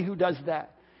anybody who does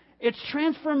that. It's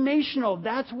transformational.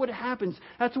 That's what happens.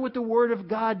 That's what the Word of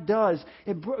God does.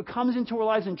 It comes into our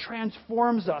lives and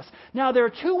transforms us. Now, there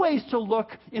are 2 ways to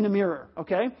look in a mirror,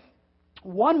 okay?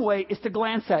 One way is to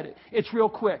glance at it. It's real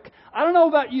quick. I don't know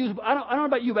about you, but I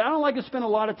don't like to spend a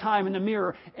lot of time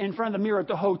in front of the mirror at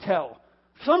the hotel.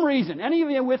 For some reason. Any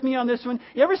of you with me on this one?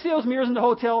 You ever see those mirrors in the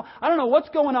hotel? I don't know what's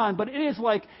going on, but it is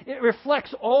like, it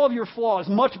reflects all of your flaws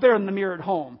much better than the mirror at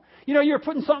home. You're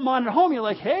putting something on at home, you're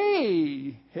like,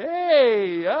 hey,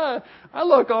 I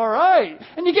look all right.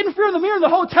 And you get in front of the mirror in the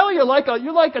hotel, you're like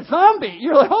a zombie.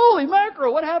 You're like, holy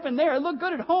mackerel, what happened there? I look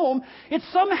good at home. It's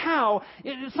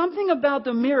something about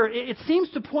the mirror. It seems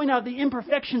to point out the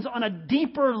imperfections on a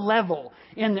deeper level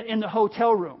in the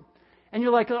hotel room. And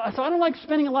you're like, so I don't like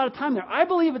spending a lot of time there. I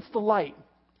believe it's the light.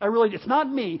 It's not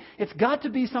me. It's got to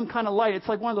be some kind of light. It's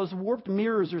like one of those warped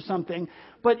mirrors or something.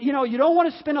 But, you don't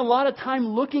want to spend a lot of time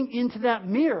looking into that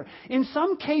mirror. In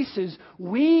some cases,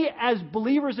 we as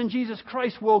believers in Jesus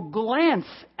Christ will glance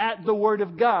at the Word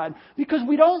of God because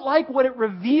we don't like what it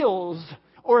reveals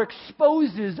or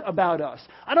exposes about us.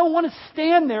 I don't want to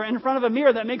stand there in front of a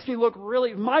mirror that makes me look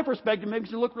my perspective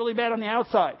makes me look really bad on the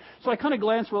outside. So I kind of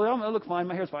glance I look fine,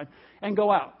 my hair's fine, and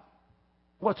go out.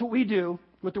 What's what we do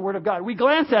with the Word of God? We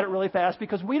glance at it really fast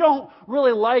because we don't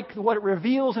really like what it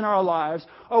reveals in our lives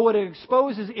or what it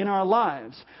exposes in our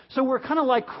lives. So we're kind of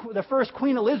like the first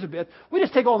Queen Elizabeth. We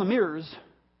just take all the mirrors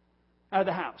out of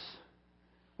the house.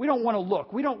 We don't want to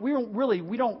look. We don't really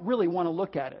want to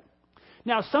look at it.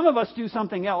 Now, some of us do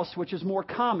something else, which is more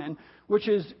common, which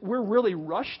is we're really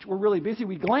rushed. We're really busy.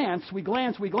 We glance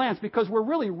because we're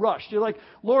really rushed. You're like,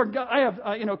 Lord, God, I have,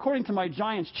 according to my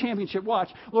Giants championship watch,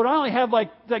 Lord, I only have like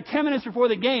 10 minutes before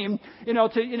the game, and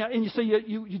so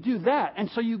you do that. And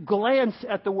so you glance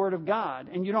at the Word of God,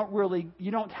 and you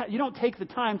don't take the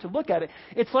time to look at it.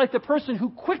 It's like the person who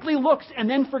quickly looks and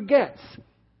then forgets.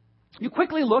 You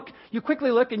quickly look,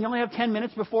 and you only have 10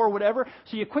 minutes before whatever,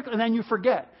 so and then you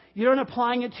forget. You're not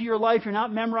applying it to your life. You're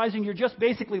not memorizing. You're just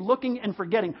basically looking and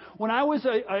forgetting. When I was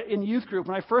in youth group,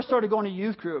 when I first started going to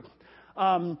youth group,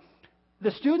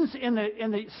 the students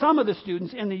some of the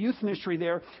students in the youth ministry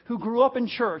there who grew up in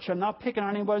church, I'm not picking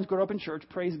on anybody who's grew up in church.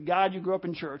 Praise God you grew up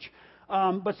in church.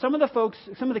 But some of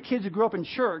the kids who grew up in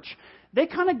church, they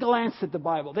kind of glanced at the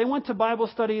Bible. They went to Bible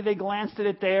study. They glanced at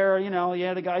it there.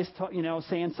 The guy's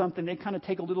saying something. They kind of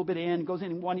take a little bit in, goes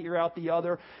in one ear out the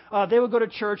other. They would go to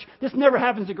church. This never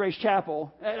happens at Grace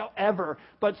Chapel, ever.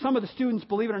 But some of the students,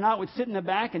 believe it or not, would sit in the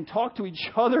back and talk to each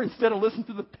other instead of listen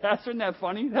to the pastor. Isn't that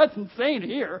funny? That's insane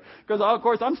here. Because, of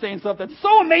course, I'm saying stuff that's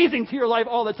so amazing to your life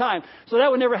all the time. So that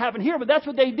would never happen here. But that's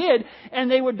what they did. And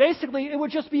they would basically, it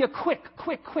would just be a quick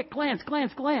glance.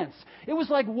 It was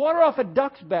like water off a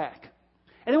duck's back.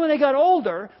 And then when they got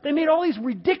older, they made all these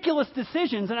ridiculous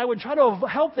decisions, and I would try to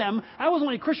help them. I was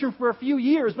only a Christian for a few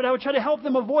years, but I would try to help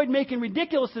them avoid making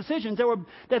ridiculous decisions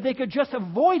that they could just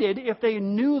avoid it if they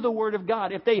knew the Word of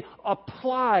God, if they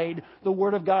applied the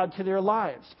Word of God to their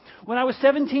lives. When I was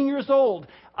 17 years old,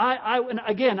 and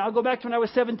again, I'll go back to when I was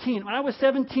 17. When I was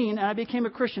 17 and I became a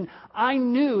Christian, I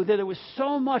knew that there was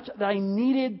so much that I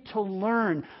needed to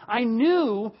learn. I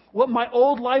knew what my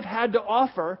old life had to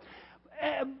offer.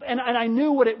 And I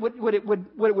knew what it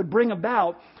would bring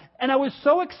about. And I was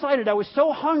so excited. I was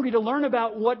so hungry to learn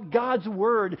about what God's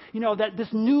Word, that this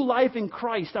new life in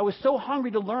Christ. I was so hungry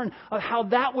to learn how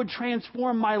that would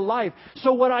transform my life.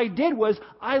 So what I did was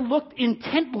I looked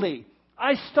intently.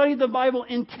 I studied the Bible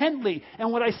intently.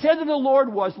 And what I said to the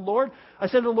Lord was, Lord, I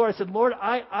said, Lord,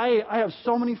 I have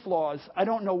so many flaws. I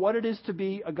don't know what it is to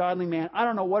be a godly man. I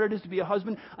don't know what it is to be a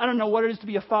husband. I don't know what it is to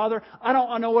be a father. I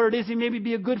don't know what it is to maybe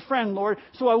be a good friend, Lord.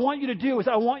 So what I want you to do is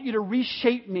I want you to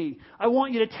reshape me. I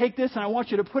want you to take this and I want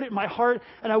you to put it in my heart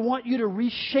and I want you to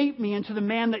reshape me into the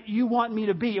man that you want me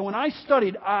to be. And when I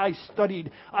studied. I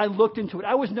looked into it.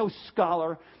 I was no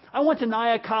scholar. I went to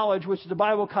Nyack College, which is a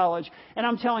Bible college, and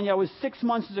I'm telling you, I was 6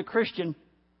 months as a Christian.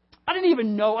 I didn't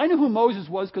even know. I knew who Moses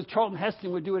was because Charlton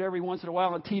Heston would do it every once in a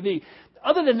while on TV.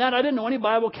 Other than that, I didn't know any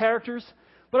Bible characters.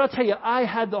 But I'll tell you, I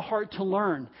had the heart to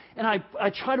learn, and I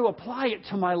tried to apply it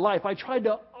to my life. I tried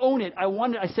to own it.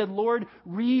 I said, Lord,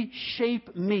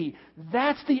 reshape me.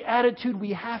 That's the attitude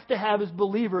we have to have as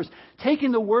believers,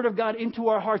 taking the Word of God into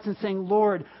our hearts and saying,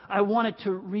 Lord, I want it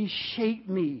to reshape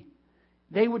me.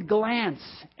 They would glance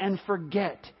and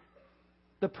forget.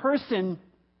 The person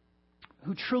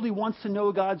who truly wants to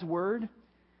know God's Word,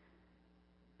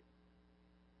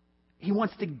 he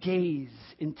wants to gaze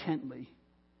intently.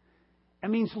 It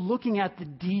means looking at the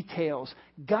details.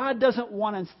 God doesn't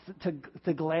want us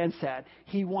to glance at.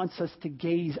 He wants us to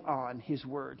gaze on His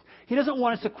Word. He doesn't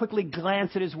want us to quickly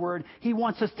glance at His Word. He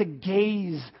wants us to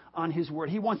gaze on His Word.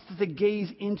 He wants us to gaze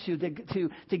into,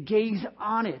 to gaze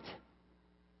on it.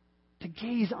 To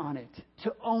gaze on it,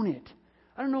 to own it.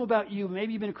 I don't know about you.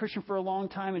 Maybe you've been a Christian for a long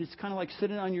time and it's kind of like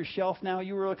sitting on your shelf now.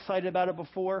 You were excited about it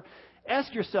before.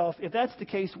 Ask yourself, if that's the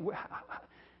case,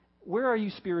 where are you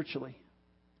spiritually?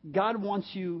 God wants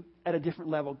you at a different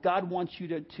level. God wants you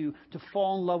to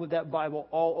fall in love with that Bible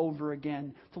all over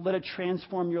again, to let it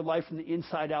transform your life from the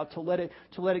inside out, to let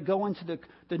it go into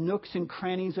the nooks and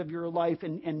crannies of your life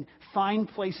and find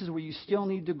places where you still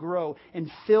need to grow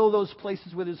and fill those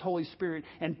places with His Holy Spirit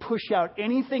and push out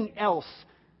anything else.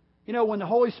 When the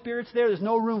Holy Spirit's there's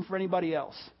no room for anybody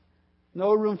else.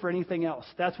 No room for anything else.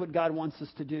 That's what God wants us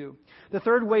to do. The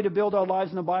third way to build our lives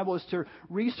in the Bible is to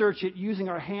research it using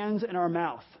our hands and our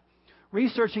mouth.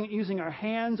 Researching it using our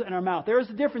hands and our mouth. There is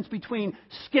a difference between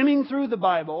skimming through the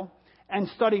Bible and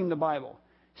studying the Bible.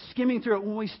 Skimming through it.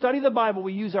 When we study the Bible,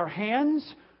 we use our hands.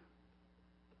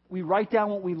 We write down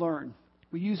what we learn.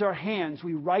 We use our hands.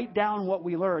 We write down what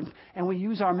we learn. And we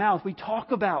use our mouth. We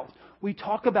talk about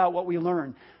what we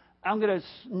learn. I'm going to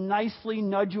nicely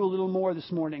nudge you a little more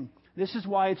this morning. This is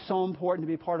why it's so important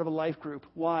to be part of a life group.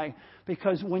 Why?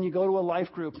 Because when you go to a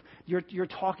life group, you're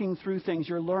talking through things,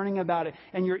 you're learning about it,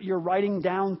 and you're writing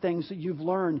down things that you've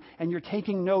learned, and you're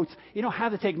taking notes. You don't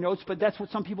have to take notes, but that's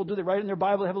what some people do. They write it in their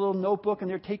Bible, they have a little notebook, and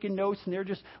they're taking notes, and they're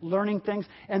just learning things,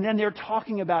 and then they're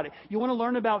talking about it. You want to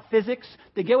learn about physics?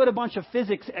 They get with a bunch of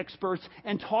physics experts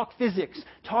and talk physics.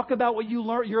 Talk about what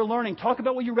you're learning. Talk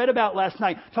about what you read about last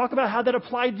night. Talk about how that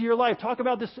applied to your life. Talk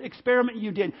about this experiment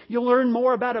you did. You'll learn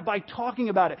more about it by talking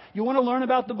about it. You want to learn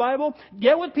about the Bible?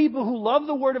 Get with people who love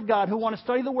the Word of God, who want to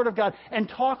study the Word of God, and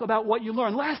talk about what you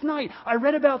learned. Last night, I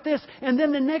read about this, and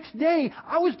then the next day,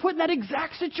 I was put in that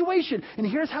exact situation, and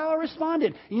here's how I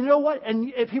responded. You know what?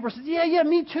 And if people say, yeah,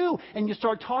 me too, and you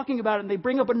start talking about it, and they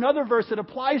bring up another verse that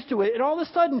applies to it, and all of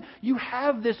a sudden, you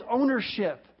have this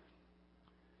ownership.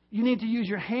 You need to use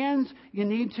your hands. You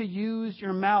need to use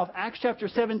your mouth. Acts chapter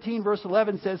 17, verse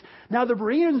 11 says, Now the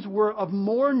Bereans were of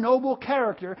more noble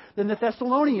character than the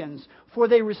Thessalonians, for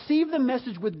they received the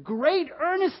message with great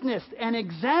earnestness and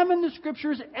examined the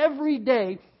Scriptures every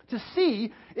day to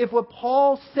see if what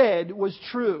Paul said was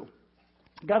true.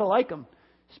 Got to like them,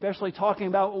 especially talking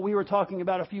about what we were talking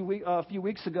about a few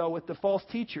weeks ago with the false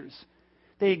teachers.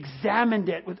 They examined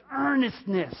it with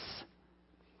earnestness.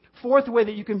 Fourth way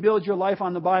that you can build your life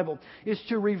on the Bible is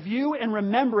to review and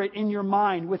remember it in your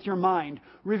mind, with your mind.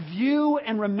 Review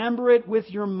and remember it with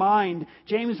your mind.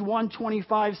 James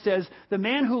 1:25 says, The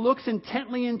man who looks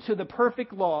intently into the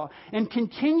perfect law and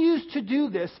continues to do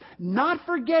this, not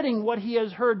forgetting what he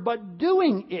has heard, but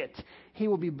doing it, he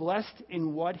will be blessed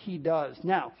in what he does.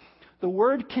 Now, the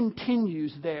word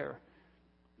continues there.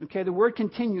 Okay, the word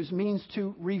continues means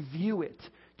to review it.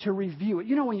 To review it.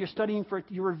 You know, when you're studying for it,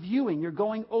 you're reviewing, you're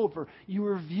going over, you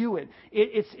review it.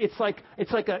 It's like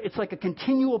a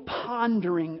continual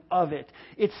pondering of it.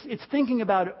 It's thinking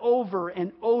about it over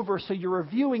and over. So you're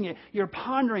reviewing it, you're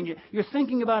pondering it, you're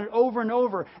thinking about it over and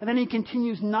over. And then he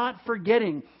continues, not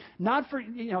forgetting. Nothing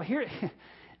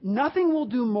will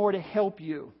do more to help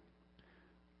you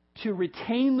to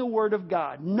retain the Word of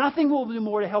God. Nothing will do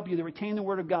more to help you to retain the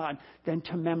Word of God than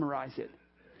to memorize it.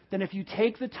 Than if you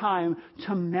take the time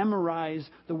to memorize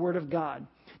the Word of God.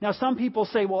 Now, some people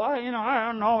say, well, I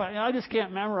don't know, I just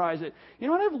can't memorize it. You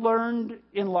know what I've learned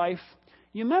in life?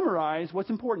 You memorize what's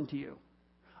important to you.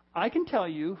 I can tell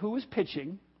you who was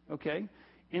pitching, okay,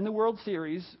 in the World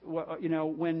Series, or it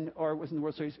was in the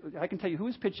World Series. I can tell you who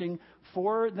was pitching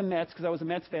for the Mets, because I was a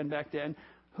Mets fan back then.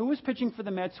 Who was pitching for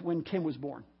the Mets when Kim was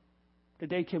born? The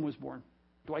day Kim was born.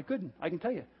 Dwight Gooden. I can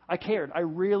tell you. I cared. I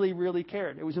really, really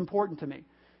cared. It was important to me.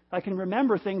 I can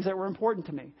remember things that were important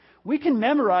to me. We can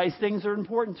memorize things that are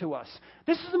important to us.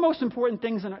 This is the most important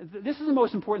thing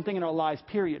in our lives,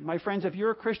 period. My friends, if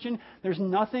you're a Christian, there's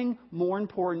nothing more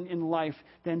important in life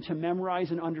than to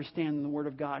memorize and understand the Word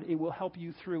of God. It will help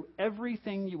you through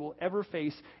everything you will ever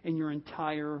face in your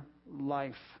entire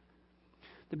life.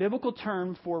 The biblical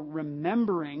term for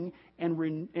remembering and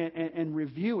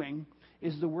reviewing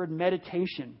is the word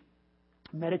meditation.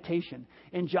 Meditation.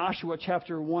 In Joshua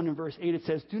chapter 1 and verse 8 it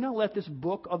says, Do not let this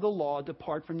book of the law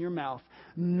depart from your mouth.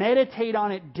 Meditate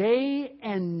on it day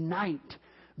and night.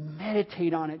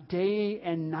 Meditate on it day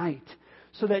and night,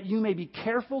 so that you may be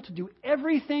careful to do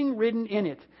everything written in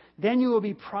it. Then you will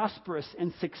be prosperous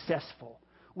and successful.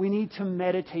 We need to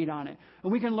meditate on it.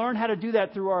 And we can learn how to do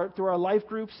that through our life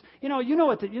groups. You know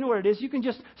what it is. You can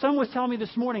just, someone was telling me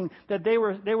this morning that they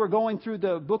were going through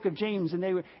the book of James, and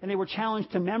they were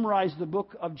challenged to memorize the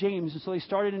book of James. And so they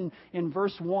started in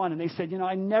verse 1, and they said,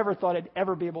 I never thought I'd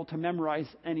ever be able to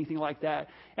memorize anything like that.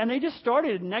 And they just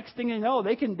started, and next thing you know,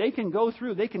 they can go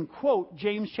through, they can quote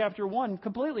James chapter 1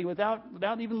 completely without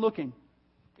even looking.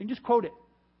 They can just quote it.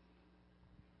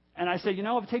 And I said,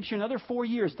 if it takes you another 4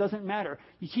 years, doesn't matter.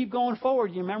 You keep going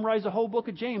forward. You memorize the whole book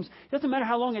of James. It doesn't matter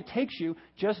how long it takes you.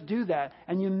 Just do that.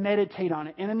 And you meditate on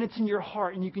it. And then it's in your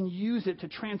heart. And you can use it to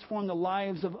transform the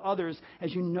lives of others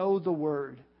as you know the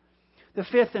Word. The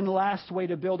fifth and last way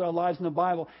to build our lives in the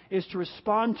Bible is to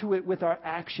respond to it with our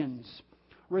actions.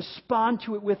 Respond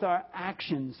to it with our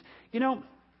actions.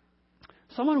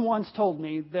 Someone once told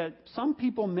me that some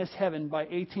people miss heaven by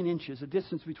 18 inches, the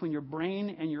distance between your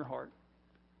brain and your heart.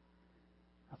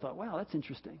 I thought, wow, that's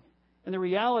interesting. And the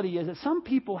reality is that some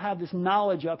people have this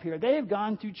knowledge up here. They have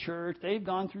gone through church. They've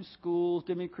gone through schools,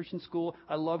 did me Christian school.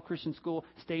 I love Christian school.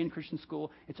 Stay in Christian school.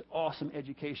 It's awesome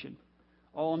education.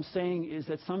 All I'm saying is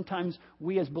that sometimes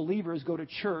we as believers go to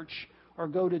church or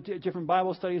go to different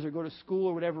Bible studies or go to school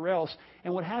or whatever else.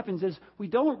 And what happens is we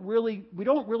don't really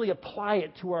apply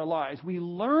it to our lives. We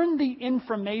learn the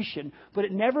information, but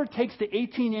it never takes the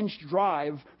 18-inch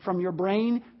drive from your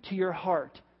brain to your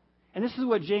heart. And this is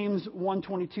what James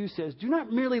 1:22 says. Do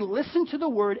not merely listen to the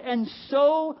word and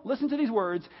so, listen to these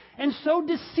words, and so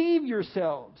deceive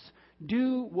yourselves.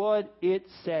 Do what it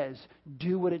says.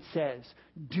 Do what it says.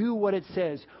 Do what it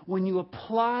says. When you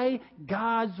apply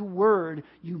God's word,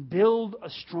 you build a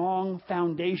strong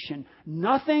foundation.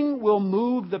 Nothing will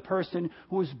move the person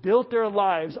who has built their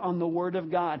lives on the word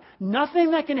of God.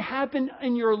 Nothing that can happen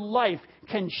in your life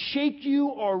can shake you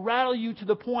or rattle you to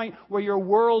the point where your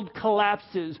world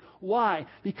collapses. Why?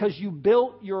 Because you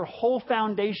built your whole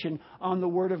foundation on the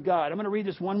word of God. I'm going to read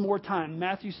this one more time.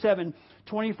 Matthew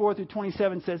 7:24 through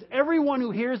 27 says, everyone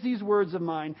who hears these words of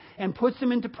mine and puts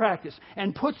them into practice,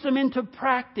 and puts them into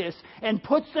practice, and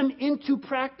puts them into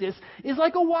practice, is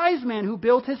like a wise man who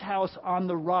built his house on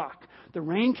the rock. The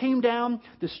rain came down,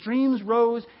 the streams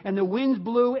rose, and the winds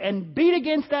blew and beat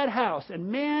against that house.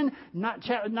 And man,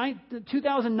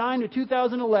 2009 to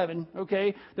 2011,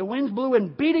 okay, the winds blew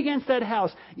and beat against that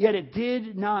house, yet it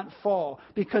did not fall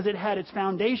because it had its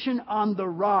foundation on the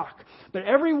rock. But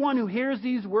everyone who hears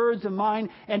these words of mine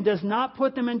and does not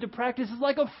put them into practice is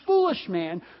like a foolish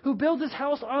man who builds his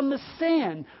house on the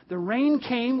sand. The rain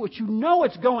came, which you know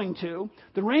it's going to.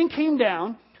 The rain came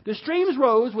down. The streams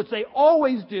rose, which they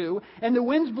always do, and the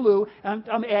winds blew. And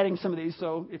I'm adding some of these,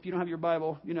 so if you don't have your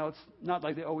Bible, you know, it's not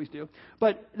like they always do.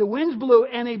 But the winds blew,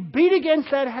 and they beat against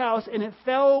that house, and it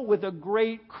fell with a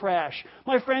great crash.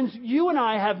 My friends, you and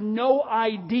I have no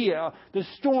idea the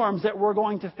storms that we're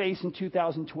going to face in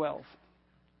 2012.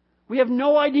 We have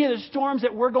no idea the storms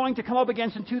that we're going to come up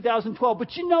against in 2012.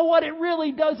 But you know what? It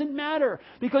really doesn't matter.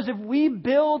 Because if we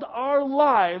build our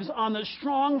lives on the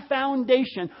strong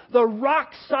foundation, the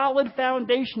rock-solid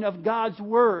foundation of God's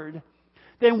Word,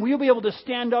 then we'll be able to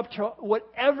stand up to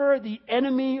whatever the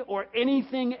enemy or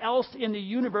anything else in the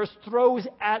universe throws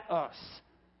at us.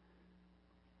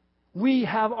 We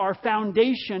have our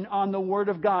foundation on the Word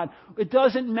of God. It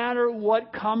doesn't matter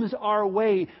what comes our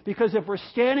way, because if we're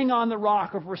standing on the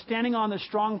rock, if we're standing on the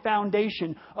strong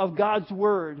foundation of God's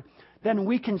Word, then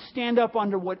we can stand up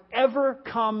under whatever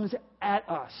comes at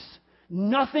us.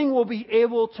 Nothing will be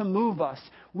able to move us.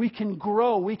 We can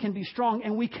grow, we can be strong,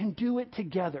 and we can do it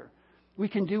together. We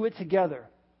can do it together.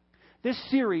 This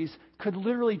series could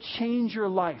literally change your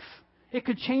life. It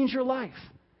could change your life.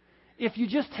 If you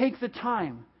just take the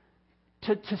time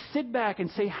to sit back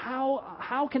and say,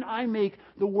 how can I make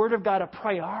the Word of God a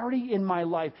priority in my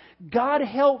life? God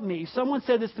help me. Someone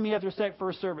said this to me after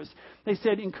first service. They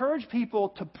said, encourage people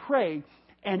to pray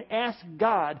and ask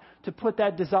God to put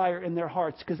that desire in their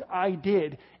hearts, because I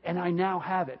did, and I now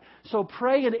have it. So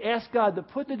pray and ask God to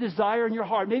put the desire in your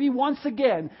heart, maybe once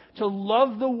again, to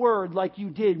love the Word like you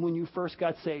did when you first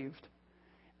got saved.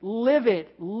 Live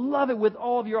it. Love it with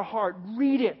all of your heart.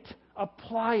 Read it.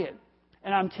 Apply it.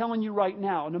 And I'm telling you right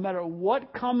now, no matter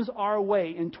what comes our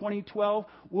way in 2012,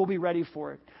 we'll be ready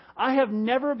for it. I have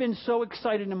never been so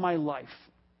excited in my life,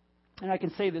 and I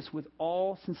can say this with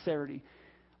all sincerity.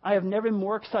 I have never been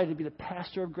more excited to be the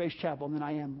pastor of Grace Chapel than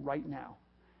I am right now.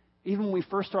 Even when we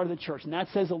first started the church, and that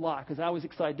says a lot, because I was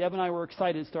excited. Deb and I were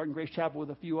excited starting Grace Chapel with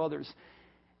a few others.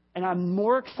 And I'm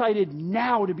more excited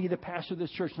now to be the pastor of this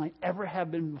church than I ever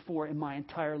have been before in my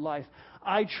entire life.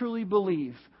 I truly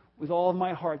believe with all of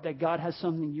my heart that God has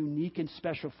something unique and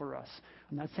special for us.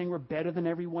 I'm not saying we're better than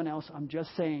everyone else. I'm just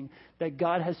saying that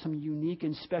God has some unique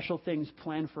and special things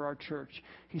planned for our church.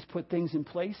 He's put things in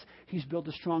place. He's built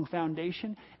a strong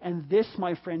foundation. And this,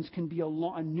 my friends, can be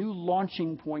a new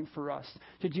launching point for us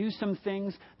to do some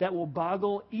things that will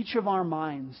boggle each of our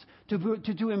minds, to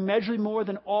do immeasurably more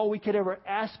than all we could ever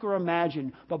ask or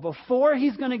imagine. But before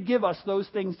He's going to give us those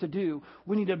things to do,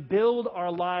 we need to build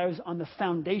our lives on the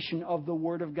foundation of the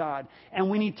Word of God. And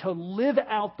we need to live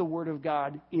out the Word of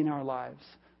God in our lives.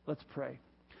 Let's pray.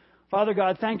 Father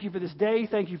God, thank you for this day.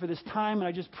 Thank you for this time. And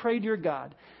I just pray, dear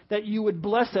God, that you would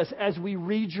bless us as we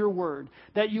read your word,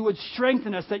 that you would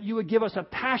strengthen us, that you would give us a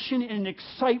passion and an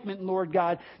excitement, Lord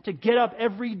God, to get up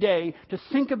every day, to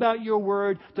think about your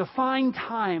word, to find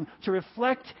time to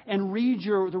reflect and read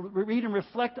and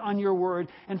reflect on your word.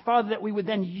 And Father, that we would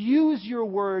then use your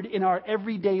word in our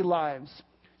everyday lives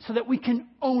so that we can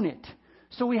own it,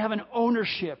 so we have an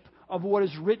ownership of what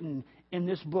is written in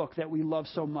this book that we love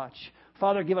so much.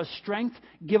 Father, give us strength,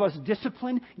 give us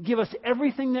discipline, give us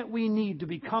everything that we need to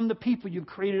become the people you've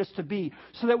created us to be,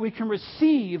 so that we can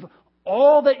receive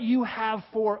all that you have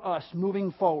for us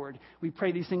moving forward. We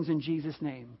pray these things in Jesus'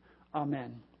 name.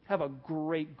 Amen. Have a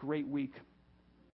great, great week.